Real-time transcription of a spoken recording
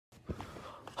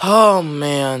Oh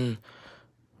man,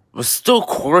 we're still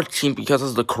quarantined because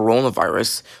of the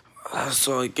coronavirus.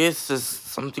 So I guess there's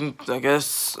something. I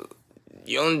guess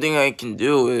the only thing I can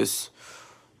do is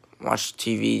watch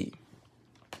TV.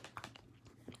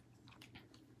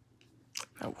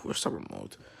 Oh, where's the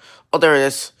remote? Oh, there it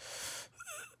is.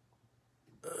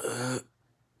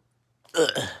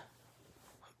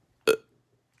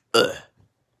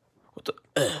 What the?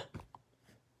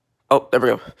 Oh, there we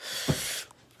go.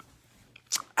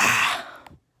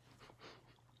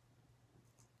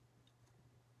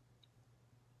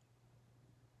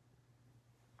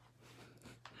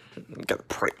 Gotta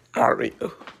pray,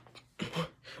 Mario.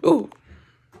 Ooh.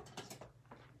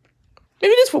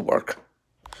 Maybe this will work.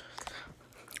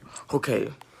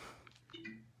 Okay,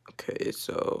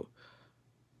 so.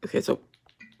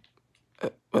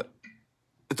 What?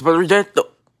 It's battery dead? No.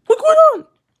 What's going on?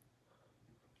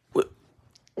 What?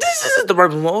 This isn't the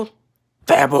right remote.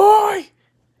 Bad boy!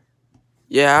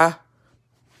 Yeah?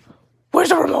 Where's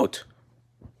the remote?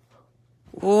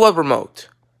 What remote?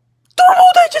 The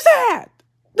remote I just had!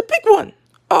 The big one!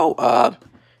 Oh,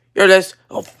 here it is.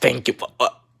 Oh, thank you.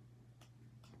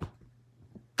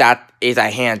 That is a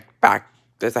hand back.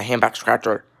 That's a hand back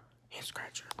scratcher. Hand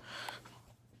scratcher.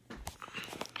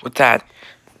 What's that?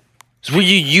 It's where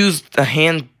you use the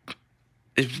hand.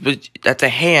 That's a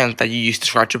hand that you use to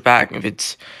scratch your back if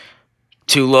it's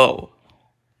too low.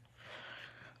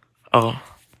 Oh.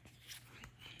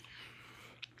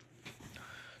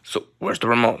 So, where's the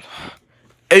remote?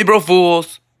 April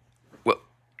Fools! What?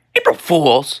 April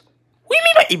Fools? What do you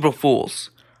mean by April Fools?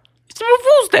 It's April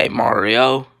Fool's Day,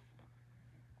 Mario.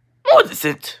 No, it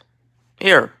isn't.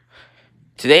 Here.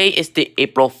 Today is the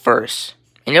April 1st.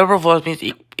 And April Fools means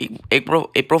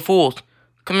April Fools.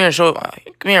 Come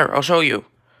here, I'll show you.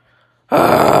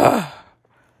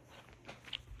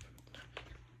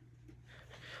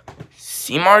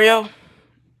 See, Mario?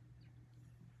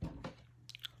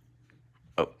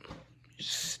 Oh,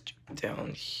 just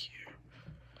down here.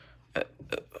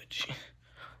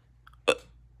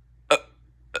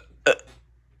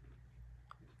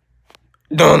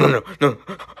 No.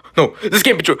 This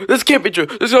can't be true. This can't be true.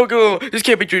 This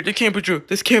can't be true. This can't be true.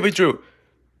 This can't be true.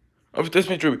 This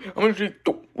may dream. I'm gonna dream.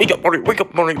 Wake up,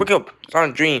 Marty. Wake up. It's not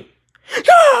a dream.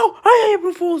 No! I hate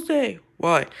April Fool's Day.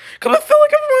 Why? Because I feel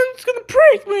like everyone's gonna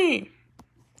prank me.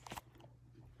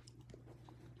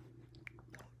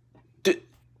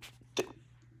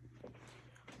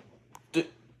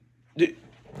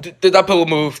 Did that pillow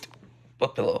moved?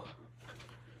 What pillow?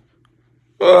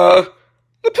 The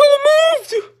pillow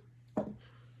moved!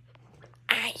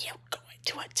 I am going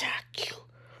to attack you.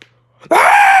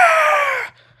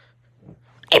 Ah!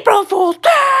 April Fool's!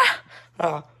 Ah!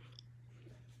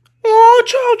 Oh,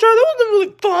 Chow, that wasn't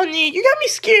really funny. You got me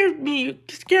scared. You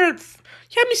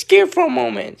got me scared for a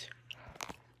moment.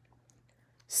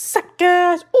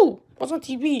 Suckers! Ooh, what's on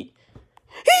TV?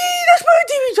 Hey, that's my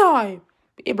TV time!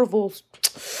 April Fool's.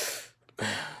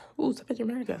 Ooh, it's in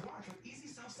America.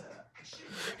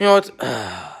 You know what?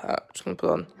 I'm just gonna put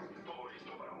on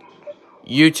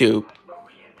YouTube.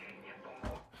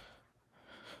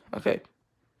 Okay.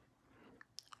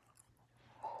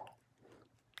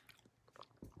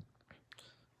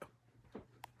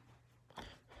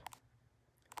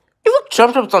 You look,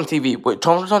 Trump Trump's on TV. Wait,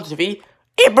 Trump Trump's on TV?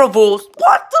 April Fools.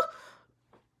 What the?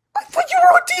 I thought you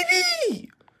were on TV.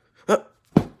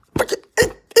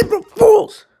 April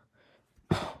Fools.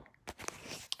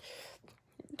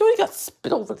 You got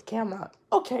spit over the camera.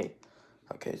 Okay,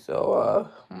 so,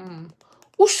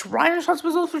 oh, Shriners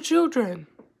Hospital for Children.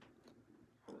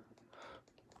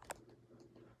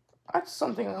 That's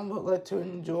something I'm glad to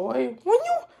enjoy. When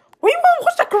you want to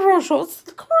watch the commercials,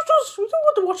 we don't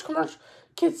want to watch commercials.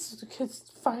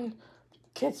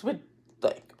 Kids with,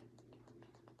 like,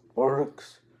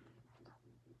 works.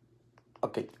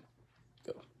 Okay,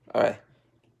 go. Alright.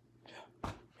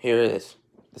 Here it is.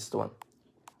 This is the one.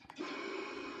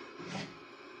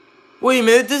 Wait a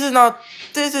minute, this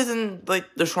isn't like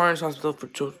the Shriners Hospital for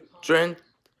Children.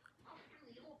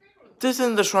 This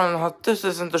isn't the Shriners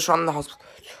Hospital.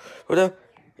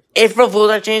 April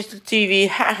Fool's, I changed the TV,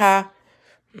 haha.